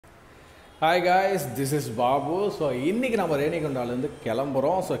Hi guys, this is Babu. So இன்னைக்கு நம்ம ரேணிகுண்டால இருந்து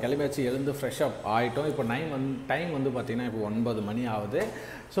கிளம்புறோம். ஸோ கிளம்பியாச்சு எழுந்து ஃப்ரெஷ் அப் ஆகிட்டோம். இப்போ டைம் வந்து பார்த்தீங்கன்னா இப்போ 9 மணி ஆகுது.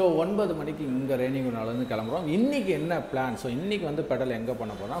 ஸோ 9 மணிக்கு இங்கே ரேணிகுண்டாலேருந்து கிளம்புறோம். இன்றைக்கி என்ன பிளான்? ஸோ இன்றைக்கி வந்து பெடல் எங்கே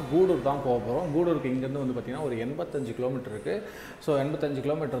பண்ண போகிறோம்? கூடூர் தான் போக போகிறோம். கூடூருக்கு இங்கேருந்து வந்து பார்த்திங்கன்னா ஒரு 85 கிலோமீட்டர் இருக்குது. ஸோ 85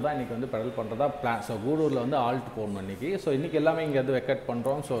 கிலோமீட்டர் தான் இன்றைக்கி வந்து பெடல் பண்ணுறதா பிளான். ஸோ கூடூரில் வந்து ஆல்ட் போகணும் இன்றைக்கி. ஸோ இன்றைக்கி எல்லாமே இங்கேருந்து வெக்கெட்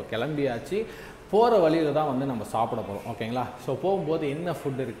பண்ணுறோம். ஸோ கிளம்பியாச்சு. போகிற வழியில் தான் வந்து நம்ம சாப்பிட போகிறோம். ஓகேங்களா? ஸோ போகும்போது என்ன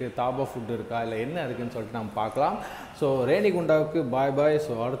ஃபுட் இருக்குது, தாபா ஃபுட் இருக்கா, இல்லை என்ன இருக்குதுன்னு சொல்லிட்டு நம்ம பார்க்கலாம். ஸோ ரேணிகுண்டாவுக்கு பாய் பாய்.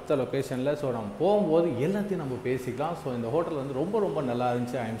 ஸோ அடுத்த லொக்கேஷனில் ஸோ நம்ம போகும்போது எல்லாத்தையும் நம்ம பேசிக்கலாம். ஸோ இந்த ஹோட்டல் வந்து ரொம்ப ரொம்ப நல்லா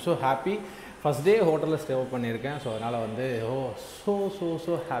இருந்துச்சு. I am so happy. First day ஹோட்டலில் ஸ்டே பண்ணியிருக்கேன். ஸோ அதனால் வந்து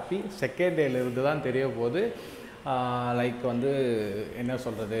ஸோ ஹாப்பி. செகண்ட் டேலேருந்து தான் தெரிய போகுது. லைக் வந்து என்ன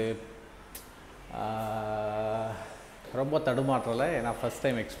சொல்கிறது, ரொம்ப தடுமாற்றலை. ஏன்னா ஃபஸ்ட்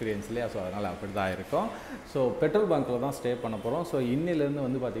டைம் எக்ஸ்பீரியன்ஸ் இல்லையா? ஸோ அதனால் அப்படி தான் இருக்கும். ஸோ பெட்ரோல் பங்க்கில் தான் ஸ்டே பண்ண போகிறோம். ஸோ இன்னிலேருந்து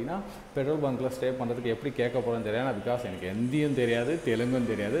வந்து பார்த்திங்கன்னா பெட்ரோல் பங்க்கில் ஸ்டே பண்ணுறதுக்கு எப்படி கேட்க போகிறோன்னு தெரியாது. பிகாஸ் எனக்கு ஹிந்தியும் தெரியாது, தெலுங்கும்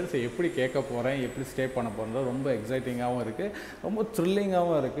தெரியாது. ஸோ எப்படி கேட்க போகிறேன், எப்படி ஸ்டே பண்ண போகிறது ரொம்ப எக்ஸைட்டிங்காகவும் இருக்குது, ரொம்ப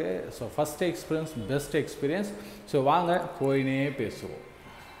த்ரில்லிங்காகவும் இருக்குது. So first experience best experience. So வாங்க போயினே பேசுவோம்.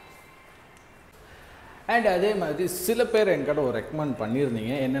 அண்ட் அதே மாதிரி சில பேர் என்கிட்ட ஒரு ரெக்கமெண்ட்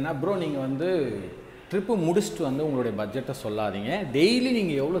பண்ணியிருந்தீங்க. என்னென்னா, ப்ரோ நீங்கள் வந்து ட்ரிப்பு முடிச்சுட்டு வந்து உங்களுடைய பட்ஜெட்டை சொல்லாதீங்க, டெய்லி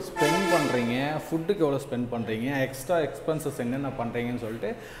நீங்கள் எவ்வளோ ஸ்பெண்ட் பண்ணுறீங்க, ஃபுட்டுக்கு எவ்வளோ ஸ்பெண்ட் பண்ணுறீங்க, எக்ஸ்ட்ரா எக்ஸ்பென்சஸ் என்னென்ன பண்ணுறீங்கன்னு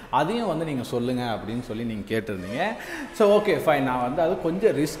சொல்லிட்டு அதையும் வந்து நீங்கள் சொல்லுங்கள் அப்படின்னு சொல்லி நீங்கள் கேட்டிருந்தீங்க. ஸோ ஓகே ஃபைன், நான் வந்து அது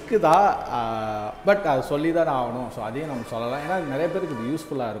கொஞ்சம் ரிஸ்க்கு தான், பட் அது சொல்லி தான் ஆகணும். ஸோ அதையும் நம்ம சொல்லலாம். ஏன்னா நிறைய பேருக்கு இது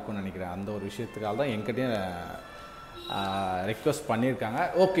யூஸ்ஃபுல்லாக இருக்கும்னு நினைக்கிறேன். அந்த ஒரு விஷயத்துக்காக தான் என்கிட்டயும் ரெக்வஸ்ட் பண்ணியிருக்காங்க.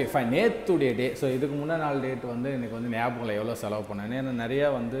 Okay fine. நேற்றுடைய டே, ஸோ இதுக்கு முன்னே நாள் டேட் வந்து எனக்கு வந்து ஞாபகம் எவ்வளோ செலவு பண்ணேன்னு. ஏன்னா நிறையா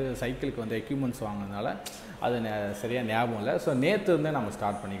வந்து சைக்கிளுக்கு வந்து எக்யூப்மெண்ட்ஸ் வாங்கினதுனால அது சரியாக ஞாபகம் இல்லை. ஸோ நேற்று இருந்தே நம்ம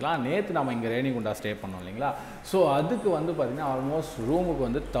ஸ்டார்ட் பண்ணிக்கலாம். நேற்று நம்ம இங்கே ரேணிகுண்டா ஸ்டே பண்ணோம் இல்லைங்களா? ஸோ அதுக்கு வந்து பார்த்திங்கன்னா ஆல்மோஸ்ட் ரூமுக்கு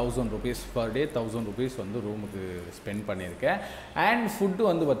வந்து 1000 rupees பர் டே, 1000 rupees வந்து ரூமுக்கு ஸ்பெண்ட் பண்ணியிருக்கேன். அண்ட்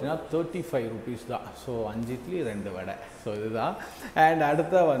ஃபுட்டு வந்து பார்த்திங்கன்னா 35 rupees தான். ஸோ 5 இட்லி 2 வடை. ஸோ இதுதான். அண்ட்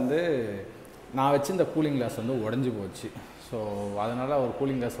அடுத்த வந்து நான் வச்சு இந்த கூலிங் கிளாஸ் வந்து உடஞ்சி போச்சு. ஸோ அதனால் ஒரு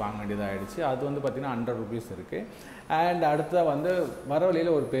கூலிங் கிளாஸ் வாங்க வேண்டியதாக ஆகிடுச்சு. அது வந்து பார்த்திங்கன்னா 100 rupees இருக்குது. அண்ட் அடுத்த வந்து வர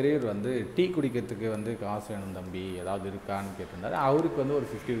வழியில் ஒரு பெரியவர் வந்து டீ குடிக்கிறதுக்கு வந்து காசு வேணும் தம்பி, ஏதாவது இருக்கான்னு கேட்டிருந்தாரு. அவருக்கு வந்து ஒரு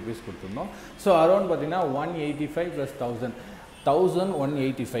 50 rupees கொடுத்துருந்தோம். ஸோ அரௌண்ட் பார்த்திங்கன்னா 185 + 1000,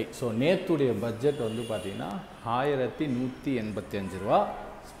 1185. ஸோ நேற்றுடைய பட்ஜெட் வந்து பார்த்திங்கன்னா 1185 ரூபா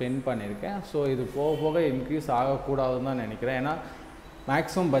ஸ்பெண்ட் பண்ணியிருக்கேன். ஸோ இது போக போக இன்க்ரீஸ் ஆகக்கூடாதுன்னு தான் நினைக்கிறேன். ஏன்னா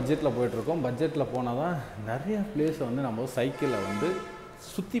மேக்ஸிமம் பட்ஜெட்டில் போய்ட்டுருக்கோம். பட்ஜெட்டில் போனால் தான் நிறைய பிளேஸை வந்து நம்ம சைக்கிளில் வந்து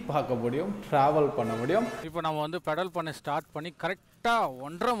சுற்றி பார்க்க முடியும், ட்ராவல் பண்ண முடியும். இப்போ நம்ம வந்து பெடல் பண்ணி ஸ்டார்ட் பண்ணி கரெக்டாக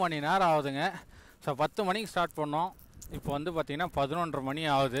 1.5 மணி நேரம் ஆகுதுங்க. ஸோ 10 மணிக்கு ஸ்டார்ட் பண்ணோம். இப்போ வந்து பார்த்திங்கன்னா 11:30 மணி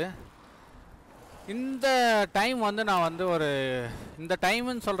ஆகுது. இந்த டைம் வந்து நான் வந்து இந்த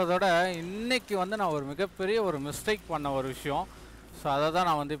டைமுன்னு சொல்கிறதோட இன்றைக்கி வந்து நான் ஒரு மிகப்பெரிய ஒரு மிஸ்டேக் பண்ண ஒரு விஷயம். ஸோ அதை தான்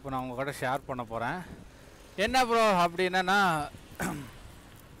நான் வந்து இப்போ நான் உங்கள் கூட ஷேர் பண்ண போகிறேன். என்ன ப்ரோ அப்படின்னா,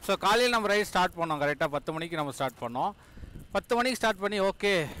 ஸோ காலையில் நம்ம ரைட் ஸ்டார்ட் பண்ணோம். கரெக்டாக 10 மணிக்கு நம்ம ஸ்டார்ட் பண்ணோம். 10 மணிக்கு ஸ்டார்ட் பண்ணி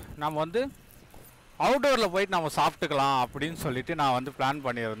ஓகே நம்ம வந்து அவுட்டோரில் போயிட்டு நம்ம சாப்பிட்டுக்கலாம் அப்படின்னு சொல்லிட்டு நான் வந்து பிளான்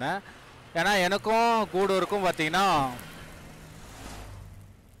பண்ணியிருந்தேன். ஏன்னா எனக்கும் கூடூருக்கும் பார்த்திங்கன்னா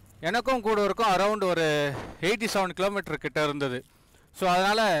அரௌண்ட் ஒரு 87 கிலோமீட்டர் கிட்ட இருந்தது. ஸோ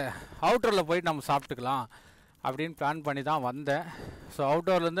அதனால் அவுட்டோரில் போயிட்டு நம்ம சாப்பிட்டுக்கலாம் அப்படின்னு பிளான் பண்ணி தான் வந்தேன். ஸோ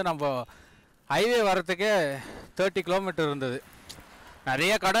அவுட்டோர்லேருந்து நம்ம ஹைவே வரத்துக்கே 30 கிலோமீட்டர் இருந்தது.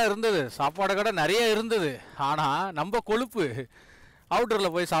 நிறைய கடை இருந்தது, சாப்பாடு கடை நிறைய இருந்தது. ஆனால் நம்ம கொழுப்பு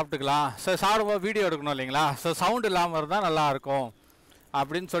அவுட்டரில் போய் சாப்பிட்டுக்கலாம். ஸோ சாப்பிடும்போது வீடியோ எடுக்கணும் இல்லைங்களா? ஸோ சவுண்ட் இல்லாமல் இருந்தால் நல்லாயிருக்கும்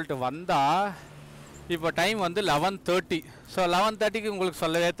அப்படின்னு சொல்லிட்டு வந்தால் இப்போ டைம் வந்து 11:30. ஸோ 11:30க்கு உங்களுக்கு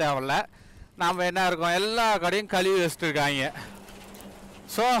சொல்லவே தேவையில்ல, நாம் என்ன இருக்கோம், எல்லா கடையும் கழுவி வச்சுட்டுருக்காங்க.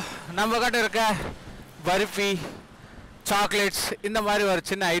 ஸோ நம்ம கிட்ட இருக்க பர்ஃபி, சாக்லேட்ஸ், இந்த மாதிரி ஒரு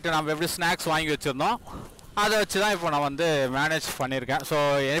சின்ன ஐட்டம் நம்ம எப்படி ஸ்நாக்ஸ் வாங்கி வச்சுருந்தோம், அதை வச்சு தான் இப்போ நான் வந்து மேனேஜ் பண்ணியிருக்கேன். ஸோ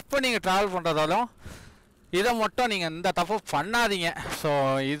எப்போ நீங்கள் ட்ராவல் பண்ணுறதாலும் இதை மட்டும் நீங்கள் இந்த தப்பு பண்ணாதீங்க. ஸோ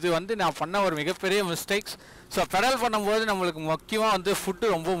இது வந்து நான் பண்ண ஒரு மிகப்பெரிய மிஸ்டேக்ஸ். ஸோ பெடல் பண்ணும்போது நம்மளுக்கு முக்கியமாக வந்து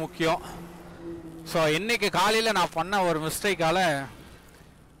ஃபுட்டு ரொம்ப முக்கியம். ஸோ இன்றைக்கி காலையில் நான் பண்ண ஒரு மிஸ்டேக்கால்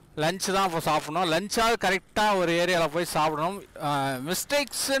லஞ்சு தான் இப்போ சாப்பிடணும். லஞ்சாவது கரெக்டாக ஒரு ஏரியாவில் போய் சாப்பிடணும்.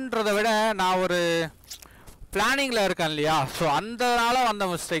 மிஸ்டேக்ஸுன்றதை விட நான் ஒரு பிளானிங்கில் இருக்கேன் இல்லையா? ஸோ அந்தனால வந்த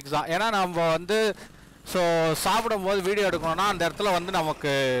மிஸ்டேக்ஸ் தான். ஏன்னா நம்ம வந்து ஸோ சாப்பிடும்போது வீடியோ எடுக்கணும்னா அந்த இடத்துல வந்து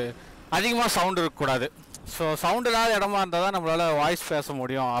நமக்கு அதிகமாக சவுண்டு இருக்கக்கூடாது. ஸோ சவுண்டு இல்லாத இடமா இருந்தால் தான் நம்மளால் வாய்ஸ் பேச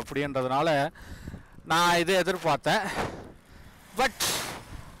முடியும். அப்படின்றதுனால நான் இதை எதிர்பார்த்தேன். பட்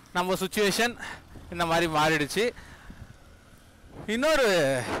நம்ம சுச்சுவேஷன் இந்த மாதிரி மாறிடுச்சு. இன்னொரு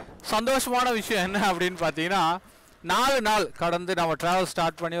சந்தோஷமான விஷயம் என்ன அப்படின்னு பார்த்தீங்கன்னா, 4 நாள் கடந்து நம்ம ட்ராவல்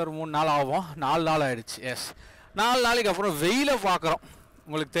ஸ்டார்ட் பண்ணி ஒரு 3 நாள் ஆகும். 4 நாள் ஆகிடுச்சு. எஸ், 4 நாளைக்கு அப்புறம் வெயிலை பார்க்குறோம்.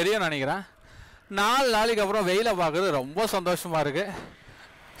 உங்களுக்கு தெரியும் நினைக்கிறேன். 4 நாளைக்கு அப்புறம் வெயிலை பார்க்குறது ரொம்ப சந்தோஷமாக இருக்குது.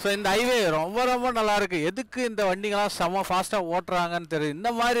 ஸோ இந்த ஹைவே ரொம்ப ரொம்ப நல்லாயிருக்கு. எதுக்கு இந்த வண்டிங்கெல்லாம் செம்ம ஃபாஸ்ட்டாக ஓட்டுறாங்கன்னு தெரியுது.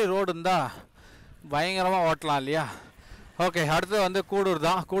 இந்த மாதிரி ரோடு இருந்தால் பயங்கரமாக ஓட்டலாம் இல்லையா? ஓகே, அடுத்து வந்து கூடூர்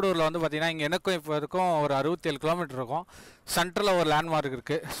தான். கூடூரில் வந்து பார்த்திங்கன்னா இங்கே எனக்கும் இப்போ இருக்கும் ஒரு 67 கிலோமீட்டர் இருக்கும். சென்டரில் ஒரு லேண்ட்மார்க்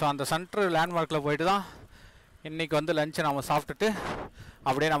இருக்குது. ஸோ அந்த சென்ட்ரு லேண்ட்மார்க்கில் போயிட்டு தான் இன்றைக்கி வந்து லஞ்சை நம்ம சாப்பிட்டுட்டு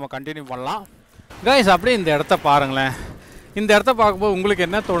அப்படியே நம்ம கண்டினியூ பண்ணலாம். கைஸ், அப்படியே இந்த இடத்த பாருங்களேன். இந்த இடத்த பார்க்கும்போது உங்களுக்கு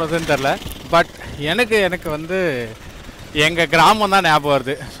என்ன தோணுதுன்னு தெரில, பட் எனக்கு வந்து எங்கள் கிராமம் தான் ஞாபகம்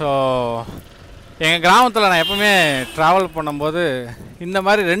வருது. ஸோ எங்கள் கிராமத்தில் நான் எப்போவுமே ட்ராவல் பண்ணும்போது இந்த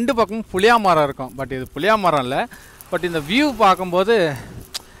மாதிரி 2 பக்கமும் புளியா மரம் இருக்கும். பட் இது புளியா மரம் இல்லை, பட் இந்த வியூ பார்க்கும்போது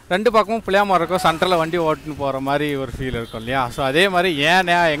 2 பக்கமும் புளியா மரம் இருக்கும். சென்டரில் வண்டி ஓட்டுன்னு போகிற மாதிரி ஒரு ஃபீல் இருக்கும் இல்லையா? ஸோ அதே மாதிரி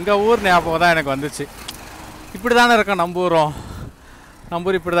எங்கள் ஊர் ஞாபகம் தான் எனக்கு வந்துச்சு. இப்படி தானே இருக்கும் நம்ம ஊரும். நம்ம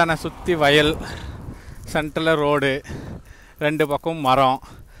ஊர் இப்படி தானே, சுற்றி வயல், சென்டரில் ரோடு, 2 பக்கமும் மரம்.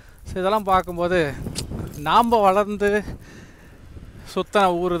 ஸோ இதெல்லாம் பார்க்கும்போது நாம் வளர்ந்து சுத்தன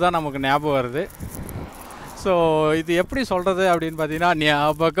ஊர் தான் நமக்கு ஞாபகம் வருது. ஸோ இது எப்படி சொல்கிறது அப்படின்னு பார்த்தீங்கன்னா,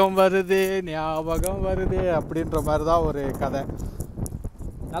 ஞாபகம் வருது அப்படின்ற மாதிரி தான் ஒரு கதை.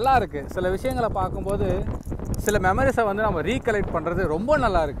 நல்லா இருக்குது. சில விஷயங்களை பார்க்கும்போது சில மெமரிஸை வந்து நம்ம ரீகலெக்ட் பண்ணுறது ரொம்ப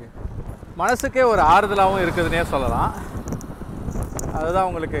நல்லா இருக்குது. மனசுக்கே ஒரு ஆறுதலாகவும் இருக்குதுன்னே சொல்லலாம். அதுதான்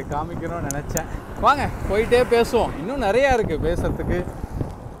உங்களுக்கு காமிக்கணும்னு நினச்சேன். வாங்க போயிட்டே பேசுவோம். இன்னும் நிறையா இருக்குது பேசுகிறதுக்கு,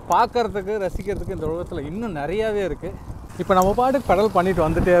 பார்க்குறதுக்கு, ரசிக்கிறதுக்கு. இந்த உலகத்தில் இன்னும் நிறையாவே இருக்குது. இப்போ நம்ம பாட்டுக்கு பெடல் பண்ணிட்டு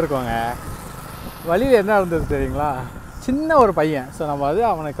வந்துகிட்டே இருக்கோங்க. வழியில் என்ன இருந்தது தெரியுங்களா? சின்ன ஒரு பையன். ஸோ நம்ம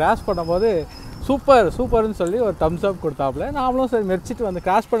அவனை கிராஸ் பண்ணும்போது சூப்பர்னு சொல்லி ஒரு தம்ஸ் அப் கொடுத்தாப்புல. நாமளும் சரி மெரிச்சிட்டு வந்து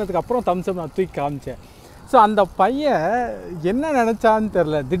கிராஸ் பண்ணதுக்கு அப்புறம் தம்ஸ் அப் நான் தூக்கி காமிச்சேன். ஸோ அந்த பையன் என்ன நினச்சான்னு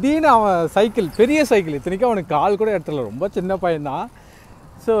தெரில, திடீர்னு அவன் பெரிய சைக்கிள், இத்தனைக்கும் அவனுக்கு கால் கூட இடத்துல, ரொம்ப சின்ன பையன்தான்.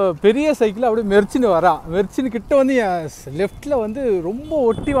 ஸோ பெரிய சைக்கிள் அப்படியே மெரிச்சின்னு கிட்ட வந்து என் லெஃப்ட்டில் வந்து ரொம்ப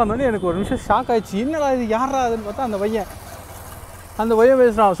ஒட்டி வந்தோடனே எனக்கு ஒரு நிமிஷம் ஷாக் ஆகிடுச்சு. என்னடா இது, யாரா அதுன்னு பார்த்தா அந்த பையன்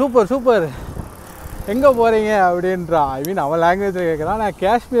பேசுகிறான், சூப்பர் எங்கே போகிறீங்க அப்படின்றான். ஐ மீன் அவன் லாங்குவேஜில் கேட்குறான். நான்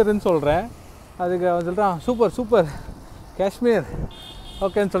காஷ்மீர்னு சொல்கிறேன். அதுக்கு அவன் சொல்கிறான் சூப்பர் காஷ்மீர்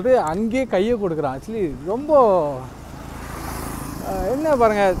ஓகேன்னு சொல்லிட்டு அங்கேயே கையை கொடுக்குறான். ஆக்சுவலி ரொம்ப என்ன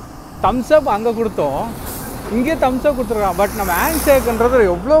பாருங்கள், தம்ஸ் அப் அங்கே கொடுத்தோம், இங்கே தம்ஸ் அப் கொடுத்துருக்கான். பட் நம்ம ஹேண்ட் ஷேக்குன்றது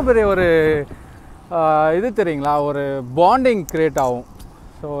எவ்வளோ பெரிய ஒரு இது தெரியுங்களா, ஒரு பாண்டிங் க்ரியேட் ஆகும்.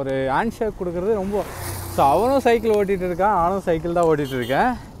 ஸோ ஒரு ஹேண்ட் ஷேக் கொடுக்குறது ரொம்ப. ஸோ அவனும் சைக்கிள் ஓட்டிகிட்டு இருக்கான், நானும் சைக்கிள் தான் ஓட்டிகிட்டு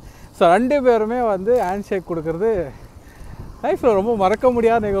இருக்கேன். ஸோ 2 பேருமே வந்து ஹேண்ட் ஷேக் கொடுக்குறது லைஃப்பில் ரொம்ப மறக்க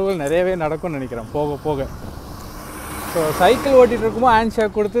முடியாத நிகழ்வுகள் நிறையவே நடக்கும்னு நினைக்கிறேன் போக. ஸோ சைக்கிள் ஓட்டிகிட்டு இருக்கும்போது ஹேண்ட்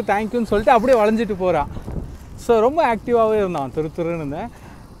ஷேக் கொடுத்து தேங்க்யூன்னு சொல்லிட்டு அப்படியே வளைஞ்சிட்டு போகிறான். ஸோ ரொம்ப ஆக்டிவாகவே இருந்தான், துருன்னு இருந்தேன்.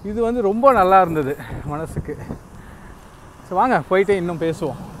 இது வந்து ரொம்ப நல்லா இருந்தது மனசுக்கு. ஸோ வாங்க போயிட்டே இன்னும்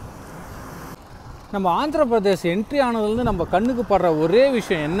பேசுவோம். நம்ம ஆந்திர பிரதேஷ் என்ட்ரி ஆனதுலேருந்து நம்ம கண்ணுக்கு படுற ஒரே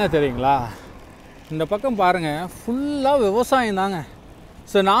விஷயம் என்ன தெரியுங்களா? இந்த பக்கம் பாருங்கள், ஃபுல்லாக விவசாயம் தாங்க.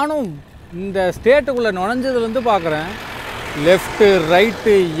 ஸோ நானும் இந்த ஸ்டேட்டுக்குள்ளே நுழைஞ்சதுலேருந்து பார்க்குறேன், லெஃப்ட்டு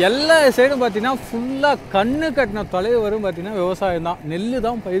ரைட்டு எல்லா சைடும் பார்த்திங்கன்னா ஃபுல்லாக கண்ணு கட்டின தொலைவு வரும் பார்த்திங்கன்னா விவசாயம் தான், நெல்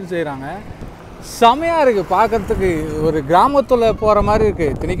தான் பயிர் செய்கிறாங்க. செமையாக இருக்குது பார்க்குறதுக்கு. ஒரு கிராமத்தில் போகிற மாதிரி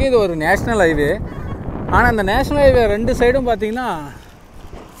இருக்குது. இத்தனைக்கும் இது ஒரு நேஷ்னல் ஹைவே. ஆனால் இந்த நேஷ்னல் ஹைவே 2 சைடும் பார்த்திங்கன்னா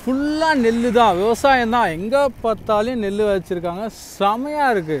ஃபுல்லாக நெல் தான், விவசாயம் தான். எங்கே பார்த்தாலும் நெல் வச்சுருக்காங்க.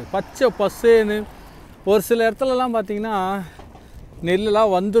 செமையாக இருக்குது, பச்சை பசேன்னு. ஒரு சில இடத்துலலாம் பார்த்திங்கன்னா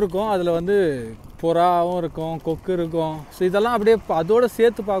நெல்லுலாம் வந்திருக்கும், அதில் வந்து புறாவும் இருக்கும், கொக்கு இருக்கும். ஸோ இதெல்லாம் அப்படியே அதோடு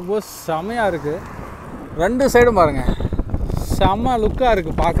சேர்த்து பார்க்கும்போது செமையாக இருக்குது. 2 சைடும் பாருங்கள், செம்ம லுக்காக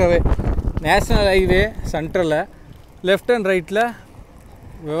இருக்குது பார்க்கவே. நேஷ்னல் ஹைவே சென்ட்ரலில், லெஃப்ட் அண்ட் ரைட்டில்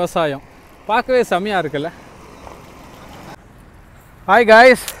விவசாயம், பார்க்கவே செம்மையாக இருக்குல்ல. ஹாய்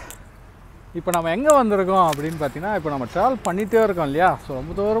காய்ஸ், இப்போ நம்ம எங்கே வந்திருக்கோம் அப்படின்னு பார்த்தீங்கன்னா, இப்போ நம்ம ட்ராவல் பண்ணிகிட்டே இருக்கோம் இல்லையா? ஸோ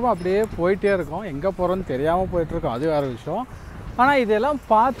ரொம்ப தூரமாக அப்படியே போயிட்டே இருக்கோம். எங்கே போகிறோன்னு தெரியாமல் போயிட்டுருக்கோம், அது வேறு விஷயம். ஆனால் இதெல்லாம்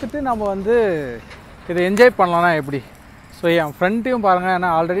பார்த்துட்டு நம்ம வந்து இதை என்ஜாய் பண்ணலான்னா எப்படி? ஸோ என் ஃப்ரெண்ட்டையும் பாருங்கள், ஏன்னா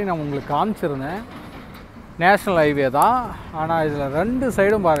ஆல்ரெடி நான் உங்களுக்கு காமிச்சிருந்தேன். நேஷ்னல் ஹைவே தான், ஆனால் இதில் 2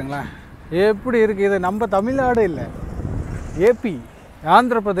 சைடும் பாருங்களேன் எப்படி இருக்குது. இது நம்ம தமிழ்நாடு இல்லை, ஏபி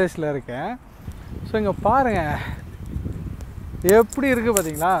ஆந்திர பிரதேஷில் இருக்கேன். ஸோ இங்கே பாருங்கள் எப்படி இருக்குது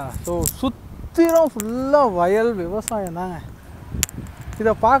பார்த்தீங்களா? ஸோ சுற்றிலும் ஃபுல்லாக வயல், விவசாயம் தாங்க.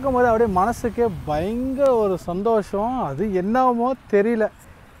 இதை பார்க்கும்போது அப்படியே மனசுக்கே பயங்கர ஒரு சந்தோஷம். அது என்னமோ தெரியல,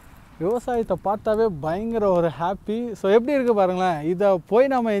 விவசாயத்தை பார்த்தாவே பயங்கர ஒரு ஹாப்பி. ஸோ எப்படி இருக்குது பாருங்களேன். இதை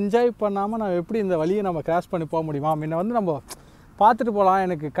போய் நம்ம என்ஜாய் பண்ணாமல் நம்ம எப்படி இந்த வழியை நம்ம கிராஸ் பண்ணி போக முடியுமா? முன்ன வந்து நம்ம பார்த்துட்டு போகலாம்,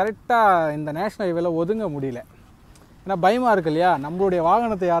 எனக்கு கரெக்டாக இந்த நேஷ்னல் ஹைவேல ஒதுங்க முடியல. ஏன்னா பயமாக இருக்குது இல்லையா, நம்மளுடைய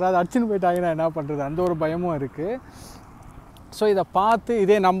வாகனத்தை யாராவது அடிச்சுன்னு போயிட்டாங்கன்னா என்ன பண்ணுறது, அந்த ஒரு பயமும் இருக்குது. ஸோ இதை பார்த்து,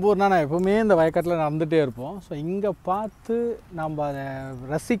 இதே நம்ம ஊர்னா நான் எப்போவுமே இந்த வயக்காட்டில் நடந்துகிட்டே இருப்போம். ஸோ இங்கே பார்த்து நம்ம அதை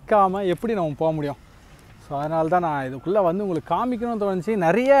ரசிக்காமல் எப்படி நம்ம போக முடியும்? ஸோ அதனால தான் நான் இதுக்குள்ளே வந்து உங்களுக்கு காமிக்கணும்னு தோணுச்சு.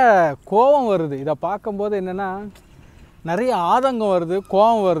 நிறைய கோபம் வருது இதை பார்க்கும்போது. என்னென்னா நிறைய ஆதங்கம் வருது,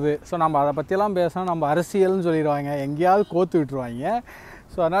 கோபம் வருது. ஸோ நம்ம அதை பற்றியெல்லாம் பேசணும், நம்ம அரசியல்னு சொல்லிடுவாங்க, எங்கேயாவது கோத்து விட்டுருவாங்க.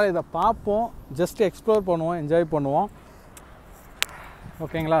 ஸோ அதனால் இதை பார்ப்போம், ஜஸ்ட் எக்ஸ்ப்ளோர் பண்ணுவோம், என்ஜாய் பண்ணுவோம்.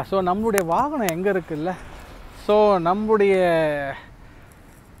 ஓகேங்களா? ஸோ நம்மளுடைய வாகனம் எங்கே இருக்குல்ல, ஸோ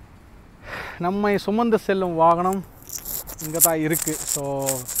நம்மை சுமந்து செல்லும் வாகனம் இங்கே தான் இருக்குது. ஸோ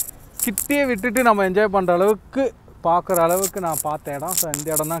கிட்டே விட்டுட்டு நம்ம என்ஜாய் பண்ணுற அளவுக்கு, பார்க்குற அளவுக்கு நான் பார்த்த இடம். ஸோ இந்த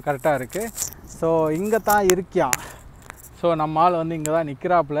இடம் தான் கரெக்டாக இருக்குது. ஸோ இங்கே தான் இருக்கியா. ஸோ நம்ம ஆள் வந்து இங்கே தான்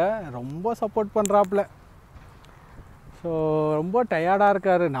நிற்கிறாப்புல, ரொம்ப சப்போர்ட் பண்ணுறாப்புல. ஸோ ரொம்ப டயர்டாக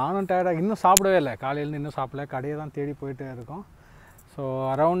இருக்கார், நானும் டயர்டாக, இன்னும் சாப்பிடவே இல்லை, காலையிலேருந்து இன்னும் சாப்பிடல, கடையை தான் தேடி போயிட்டே இருக்கோம். ஸோ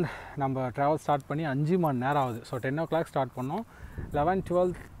அரவுண்ட் நம்ம ட்ராவல் ஸ்டார்ட் பண்ணி 5 மணி நேரம் ஆகுது. ஸோ 10 o'clock ஸ்டார்ட் பண்ணோம், 11,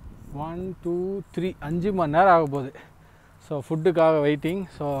 12, 1, 2, 3, 5 மணி நேரம் ஆக போகுது. So ஃபுட்டுக்காக waiting.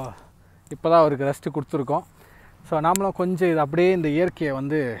 ஸோ இப்போ தான் அவருக்கு ரெஸ்ட்டு கொடுத்துருக்கோம். ஸோ நாமளும் கொஞ்சம் இது அப்படியே இந்த இயற்கையை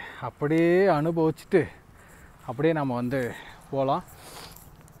வந்து அப்படியே அனுபவிச்சுட்டு அப்படியே நம்ம வந்து போகலாம்.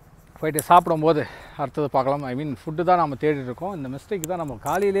 போயிட்டு சாப்பிடும்போது அடுத்தது பார்க்கலாம். ஐ மீன் ஃபுட்டு தான் நம்ம தேடிட்டுருக்கோம். இந்த மிஸ்டேக் தான் நம்ம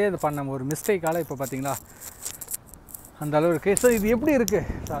காலையிலே இது பண்ண ஒரு மிஸ்டேக்கால் இப்போ பார்த்திங்களா அந்த அளவு இருக்குது. ஸோ இது எப்படி இருக்குது,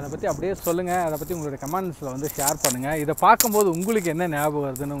 ஸோ அதை பற்றி அப்படியே சொல்லுங்கள். அதை பற்றி உங்களுடைய கமெண்ட்ஸில் வந்து ஷேர் பண்ணுங்கள். இதை பார்க்கும்போது உங்களுக்கு என்ன ஞாபகம்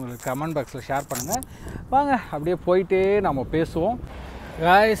வருதுன்னு உங்களுக்கு கமெண்ட் பாக்ஸில் ஷேர் பண்ணுங்கள். வாங்க அப்படியே போயிட்டே நம்ம பேசுவோம்.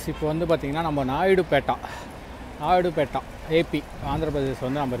 காய்ஸ் இப்போ வந்து பார்த்திங்கன்னா நம்ம நாயுடுபேட்டா ஏபி ஆந்திர பிரதேஷ்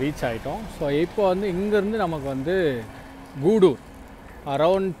வந்து நம்ம ரீச் ஆகிட்டோம். ஸோ இப்போ வந்து இங்கேருந்து நமக்கு வந்து கூடூர்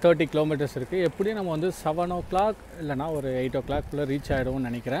அரவுண்ட் 30 kilometers இருக்குது. எப்படியும் நம்ம வந்து 7 o'clock இல்லைனா ஒரு 8 o'clock ரீச் ஆகிடும்னு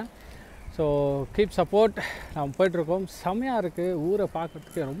நினைக்கிறேன். So keep support. நம்ம போய்ட்டுருக்கோம். செம்மையாக இருக்குது, ஊரை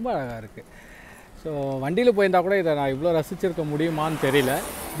பார்க்குறதுக்கு ரொம்ப அழகாக இருக்குது. ஸோ வண்டியில் போயிருந்தால் கூட இதை நான் இவ்வளோ ரசிச்சிருக்க முடியுமான்னு தெரியல.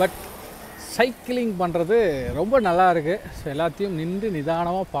 பட் சைக்கிளிங் பண்ணுறது ரொம்ப நல்லா இருக்குது. ஸோ எல்லாத்தையும் நின்று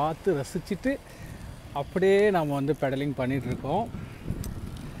நிதானமாக பார்த்து ரசிச்சுட்டு அப்படியே நம்ம வந்து பெடலிங் பண்ணிகிட்ருக்கோம்.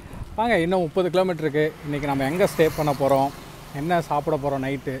 வாங்க, இன்னும் 30 kilometer இருக்குது. இன்றைக்கி நம்ம எங்கே ஸ்டே பண்ண போகிறோம், என்ன சாப்பிட போகிறோம்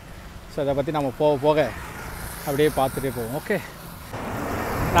நைட்டு, ஸோ அதை பற்றி நம்ம போக அப்படியே பார்த்துட்டே போவோம். ஓகே,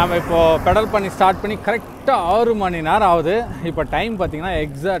 நாம் இப்போது பெடல் பண்ணி ஸ்டார்ட் பண்ணி கரெக்டாக 6 மணி நேரம் ஆகுது. இப்போ டைம் பார்த்திங்கன்னா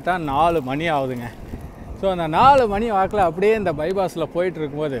எக்ஸாக்டாக 4 மணி ஆகுதுங்க. ஸோ அந்த 4 மணி வாக்கில் அப்படியே இந்த பைபாஸில் போயிட்டு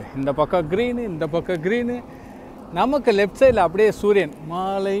இருக்கும்போது இந்த பக்கம் க்ரீனு, இந்த பக்கம் க்ரீனு, நமக்கு லெஃப்ட் சைடில் அப்படியே சூரியன்,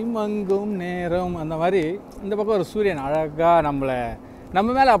 மாலை மங்கும் நேரம், அந்த மாதிரி இந்த பக்கம் ஒரு சூரியன் அழகாக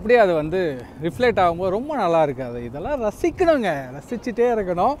நம்ம மேலே அப்படியே அது வந்து ரிஃப்ளெக்ட் ஆகும்போது ரொம்ப நல்லா இருக்குது. அது இதெல்லாம் ரசிக்கணுங்க, ரசிச்சுட்டே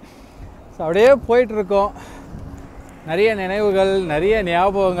இருக்கணும். ஸோ அப்படியே போயிட்டுருக்கோம். நிறைய நினைவுகள், நிறைய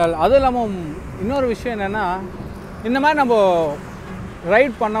ஞாபகங்கள். அதுவும் இல்லாமல் இன்னொரு விஷயம் என்னென்னா, இந்த மாதிரி நம்ம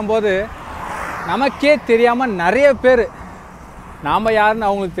ரைட் பண்ணும்போது நமக்கே தெரியாமல் நிறைய பேர், நாம் யாருன்னு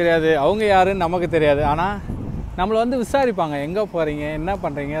அவங்களுக்கு தெரியாது, அவங்க யாருன்னு நமக்கு தெரியாது, ஆனால் நம்மளை வந்து விசாரிப்பாங்க, எங்கே போகிறீங்க, என்ன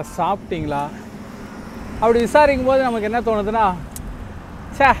பண்ணுறீங்க, சாப்பிட்டீங்களா. அப்படி விசாரிக்கும் போது நமக்கு என்ன தோணுதுன்னா,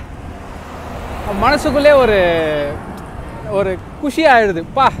 சே மனசுக்குள்ளே ஒரு குஷி ஆகிடுது.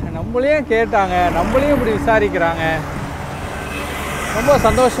 நம்மளையும் கேட்டாங்க, நம்மளையும் இப்படி விசாரிக்கிறாங்க, ரொம்ப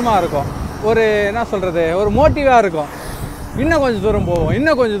சந்தோஷமாக இருக்கும். ஒரு என்ன சொல்கிறது, ஒரு மோட்டிவாக இருக்கும். இன்னும் கொஞ்சம் தூரம் போவோம்,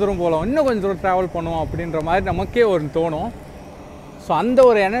 இன்னும் கொஞ்சம் தூரம் போகலாம், இன்னும் கொஞ்சம் தூரம் ட்ராவல் பண்ணுவோம் அப்படின்ற மாதிரி நமக்கே ஒரு தோணும். ஸோ அந்த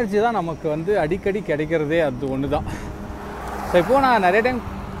ஒரு எனர்ஜி தான் நமக்கு வந்து அடிக்கடி கிடைக்கிறதே அது ஒன்று தான். ஸோ இப்போது நான் நிறைய டைம்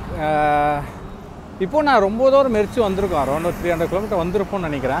இப்போது நான் ரொம்ப தூரம் மெரிச்சு வந்திருக்கோம். அரௌண்ட் 300 kilometer வந்திருப்போம்னு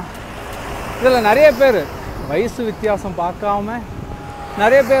நினைக்கிறேன். இதில் நிறைய பேர் வயசு வித்தியாசம் பார்க்காம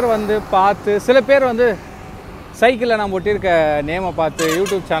நிறைய பேர் வந்து பார்த்து, சில பேர் வந்து சைக்கிளில் நான் ஒட்டியிருக்க நேமை பார்த்து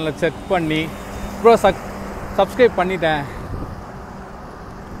யூடியூப் சேனலை செக் பண்ணி, ப்ரோ சப்ஸ்கிரைப் பண்ணிட்டேன்,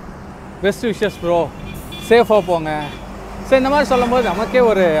 பெஸ்ட் விஷஸ் ப்ரோ, சேஃபாக போங்க. ஸோ இந்த மாதிரி சொல்லும்போது நமக்கே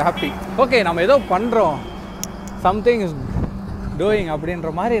ஒரு ஹாப்பி. ஓகே, நம்ம ஏதோ பண்ணுறோம், சம்திங் இஸ் டூயிங் அப்படின்ற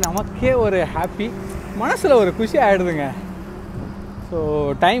மாதிரி நமக்கே ஒரு ஹாப்பி, மனசில் ஒரு குஷி ஆகிடுதுங்க. ஸோ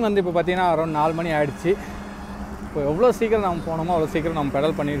டைம் வந்து இப்போ பார்த்திங்கன்னா அரௌண்ட் 4 மணி ஆகிடுச்சு. இப்போ எவ்வளோ சீக்கிரம் நம்ம போகணுமோ அவ்வளோ சீக்கிரம் நம்ம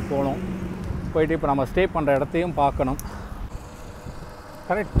பெடல் பண்ணிட்டு போகணும். போயிட்டு இப்போ நம்ம ஸ்டே பண்ணுற இடத்தையும் பார்க்கணும்.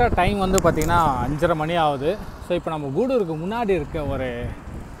 கரெக்டாக டைம் வந்து பார்த்திங்கன்னா 5:30 மணி ஆகுது. ஸோ இப்போ நம்ம கூடூருக்கு முன்னாடி இருக்க ஒரு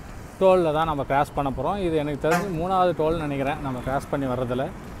டோலில் தான் நம்ம கிராஸ் பண்ண போகிறோம். இது எனக்கு தெரிஞ்சு 3வது டோல்னு நினைக்கிறேன் நம்ம கிராஸ் பண்ணி வர்றதில்.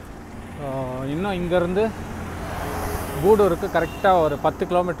 இன்னும் இங்கேருந்து கூடூருக்கு கரெக்டாக ஒரு 10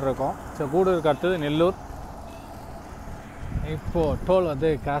 kilometer இருக்கும். ஸோ கூடூருக்கு அடுத்தது நெல்லூர். இப்போது டோல் வந்து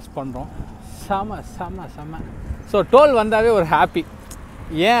கிராஸ் பண்ணுறோம். செம. ஸோ டோல் வந்தாவே ஒரு ஹாப்பி.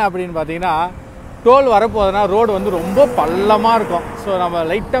 ஏன் அப்படின்னு பார்த்தீங்கன்னா, டோல் வரப்போகுதுன்னா ரோடு வந்து ரொம்ப பள்ளமாக இருக்கும். ஸோ நம்ம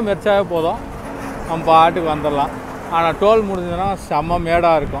லைட்டாக மெரிச்சாவே போதும், நம்ம பாட்டுக்கு வந்துடலாம். ஆனால் டோல் முடிஞ்சதுன்னா செம்ம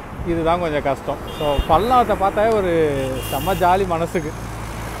மேடாக இருக்கும். இதுதான் கொஞ்சம் கஷ்டம். ஸோ பள்ளத்தை பார்த்தாவே ஒரு செம்ம ஜாலி மனசுக்கு.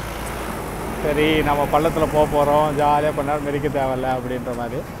 சரி நம்ம பள்ளத்தில் போகிறோம், ஜாலியாக பண்ண நேரம் மெரிக்க தேவையில்ல அப்படின்ற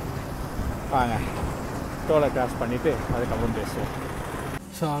மாதிரி. வாங்க டோலை கிராஸ் பண்ணிவிட்டு அதுக்கப்புறம் பேசுவோம்.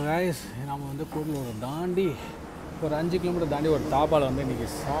 ஸோ கைஸ் நம்ம வந்து கூடலூர் தாண்டி ஒரு 5 கிலோமீட்டர் தாண்டி ஒரு தாபாவில் வந்து இன்றைக்கி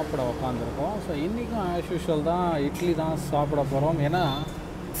சாப்பிட உக்காந்துருக்கோம். ஸோ இன்றைக்கும் ஆஸ் யூஷுவல் தான் இட்லி தான் சாப்பிட போகிறோம். ஏன்னா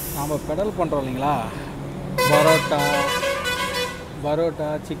நாம் பெடல் பண்ணுறோம் இல்லைங்களா, பரோட்டா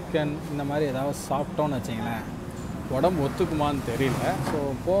சிக்கன் இந்த மாதிரி ஏதாவது சாப்பிட்டோன்னு வச்சிங்களேன், உடம்பு ஒத்துக்குமான்னு தெரியல. ஸோ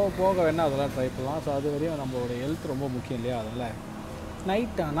போக போக வேணால் அதெல்லாம் ட்ரை பண்ணலாம். ஸோ அது வரையும் நம்மளோட ஹெல்த் ரொம்ப முக்கியம் இல்லையா, அதனால்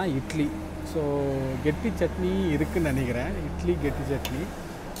நைட் ஆனால் இட்லி. ஸோ கெட்டி சட்னி இருக்குதுன்னு நினைக்கிறேன், இட்லி கெட்டி சட்னி.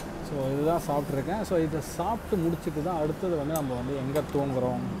 ஸோ இதுதான் சாப்பிட்ருக்கேன். ஸோ இதை சாப்பிட்டு முடிச்சுட்டு தான் அடுத்தது வந்து நம்ம வந்து எங்கே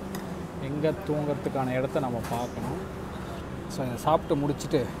தூங்குகிறோம், எங்கே தூங்குறதுக்கான இடத்த நம்ம பார்க்கணும். ஸோ இதை சாப்பிட்டு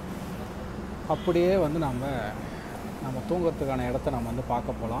முடிச்சுட்டு அப்படியே வந்து நம்ம தூங்குறதுக்கான இடத்த நம்ம வந்து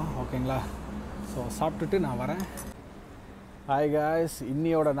பார்க்க போகலாம். ஓகேங்களா? ஸோ சாப்பிட்டுட்டு நான் வரேன். ஹாய் காய்ஸ்,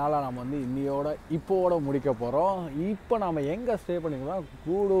 இன்னியோட நாளாக நம்ம வந்து இப்போட முடிக்க போகிறோம். இப்போ நாம் எங்கே ஸ்டே பண்ணியிருக்கோம்,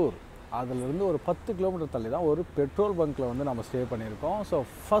 கூடூர். அதிலிருந்து ஒரு 10 கிலோமீட்டர் தள்ளி தான் ஒரு பெட்ரோல் பங்க்கில் வந்து நம்ம ஸ்டே பண்ணியிருக்கோம். ஸோ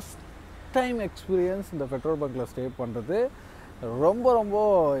ஃபஸ்ட் டைம் எக்ஸ்பீரியன்ஸ் இந்த பெட்ரோல் பங்க்கில் ஸ்டே பண்ணுறது ரொம்ப ரொம்ப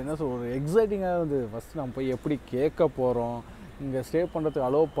என்ன சொல் ஒரு எக்ஸைட்டிங்காக இருந்தது. ஃபஸ்ட்டு நம்ம போய் எப்படி கேட்க போகிறோம், இங்கே ஸ்டே பண்ணுறதுக்கு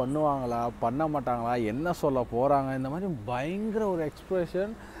அலோவ் பண்ணுவாங்களா பண்ண மாட்டாங்களா, என்ன சொல்ல போகிறாங்க, இந்த மாதிரி பயங்கர ஒரு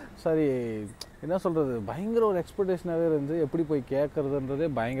எக்ஸ்பிரஷன். சரி என்ன சொல்கிறது, பயங்கர ஒரு எக்ஸ்பெக்டேஷனாகவே இருந்து எப்படி போய் கேட்குறதுன்றதே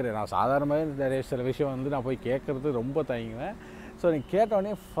பயங்கர. நான் சாதாரணமாகவே நிறைய சில விஷயம் வந்து நான் போய் கேட்குறது ரொம்ப தயங்குவேன். ஸோ நீ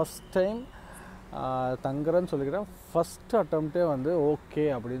கேட்டோடனே ஃபஸ்ட் டைம் தங்குறேன்னு சொல்லிக்கிறேன். ஃபஸ்ட்டு அட்டம்ப்டே வந்து ஓகே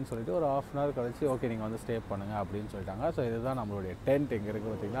அப்படின்னு சொல்லிட்டு ஒரு ½ அன் ஹவர் கழிச்சு ஓகே நீங்கள் வந்து ஸ்டே பண்ணுங்கள் அப்படின்னு சொல்லிட்டாங்க. ஸோ இதுதான் நம்மளுடைய டென்ட் எங்கே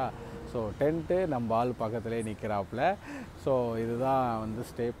இருக்குது பார்த்தீங்களா. ஸோ டென்ட்டு நம்ம ஆள் பக்கத்துலேயே நிற்கிறாப்புல. ஸோ இதுதான் வந்து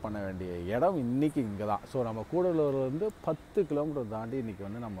ஸ்டே பண்ண வேண்டிய இடம் இன்றைக்கி இங்கே தான். ஸோ நம்ம கூடலூர் வந்து 10 கிலோமீட்டர் தாண்டி இன்றைக்கி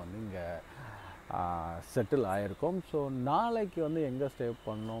வந்து நம்ம வந்து இங்கே செட்டில் ஆகிருக்கோம். ஸோ நாளைக்கு வந்து எங்கே ஸ்டே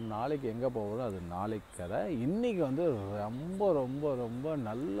பண்ணோம், நாளைக்கு எங்கே போகிறோம், அது நாளைக்கு கதை. இன்றைக்கி வந்து ரொம்ப ரொம்ப ரொம்ப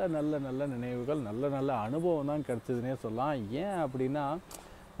நல்ல நல்ல நல்ல நினைவுகள், நல்ல நல்ல அனுபவம் தான் கிடச்சிதுன்னே சொல்லலாம். ஏன் அப்படின்னா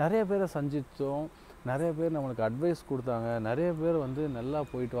நிறைய பேரை சந்தித்தோம், நிறைய பேர் நம்மளுக்கு அட்வைஸ் கொடுத்தாங்க, நிறைய பேர் வந்து நல்லா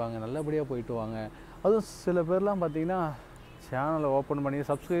போயிட்டு வாங்க, நல்லபடியாக போயிட்டு வாங்க. அதுவும் சில பேர்லாம் பார்த்திங்கன்னா சேனலை ஓப்பன் பண்ணி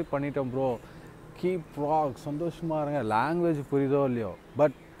சப்ஸ்கிரைப் பண்ணிட்டோம் ப்ரோ, கீப் ராக், சந்தோஷமாக இருங்க, லாங்குவேஜ் புரியுதோ இல்லையோ,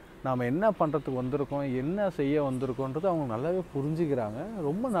 பட் நாம் என்ன பண்ணுறதுக்கு வந்திருக்கோம், என்ன செய்ய வந்திருக்கோன்றது அவங்க நல்லாவே புரிஞ்சுக்கிறாங்க.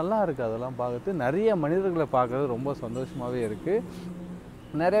 ரொம்ப நல்லா இருக்குது அதெல்லாம் பார்க்குறது. நிறைய மனிதர்களை பார்க்குறது ரொம்ப சந்தோஷமாகவே இருக்குது.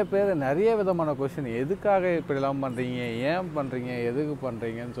 நிறைய பேர் நிறைய விதமான கொஷின், எதுக்காக இப்படிலாம் பண்ணுறீங்க, ஏன் பண்ணுறீங்க, எதுக்கு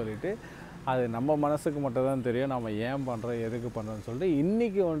பண்ணுறீங்கன்னு சொல்லிட்டு அது நம்ம மனசுக்கு மட்டும் தான் தெரியும் நம்ம ஏன் பண்ணுறோம் எதுக்கு பண்ணுறோன்னு சொல்லிட்டு.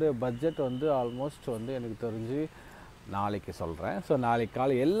 இன்றைக்கி வந்து பட்ஜெட் வந்து ஆல்மோஸ்ட் வந்து எனக்கு தெரிஞ்சு நாளைக்கு சொல்கிறேன். ஸோ நாளைக்கு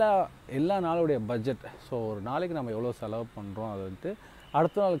காலை எல்லா நாளுடைய பட்ஜெட், ஸோ ஒரு நாளைக்கு நம்ம எவ்வளோ செலவு பண்ணுறோம் அது வந்துட்டு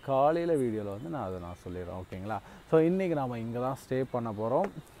அடுத்த நாள் காலையில் வீடியோவில் வந்து நான் சொல்லிடுறேன். ஓகேங்களா? ஸோ இன்றைக்கி நாம் இங்கே தான் ஸ்டே பண்ண போகிறோம்.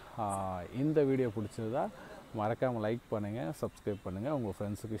 இந்த வீடியோ பிடிச்சிருந்தா மறக்காமல் லைக் பண்ணுங்கள், சப்ஸ்கிரைப் பண்ணுங்கள், உங்கள்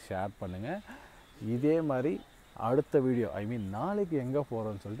ஃப்ரெண்ட்ஸுக்கு ஷேர் பண்ணுங்கள். இதே மாதிரி அடுத்த வீடியோ நாளைக்கு எங்கே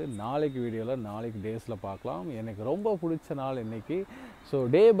போகிறோன்னு சொல்லிட்டு நாளைக்கு வீடியோவில் நாளைக்கு டேஸில் பார்க்கலாம். எனக்கு ரொம்ப பிடிச்ச நாள் இன்றைக்கி. ஸோ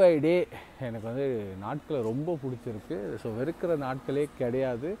டே பை டே எனக்கு வந்து நாட்களை ரொம்ப பிடிச்சிருக்கு. ஸோ வெறுக்கிற நாட்களே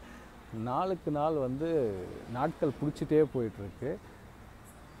கிடையாது. நாளுக்கு நாள் வந்து நாட்கள் பிடிச்சிட்டே போயிட்டுருக்கு.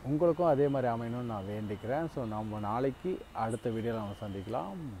 உங்களுக்கும் அதே மாதிரி அமையணும்னு நான் வேண்டிக்கிறேன். ஸோ நம்ம நாளைக்கு அடுத்த வீடியோவில் நம்ம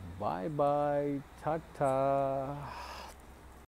சந்திக்கலாம். பாய் பாய், டாட்டா.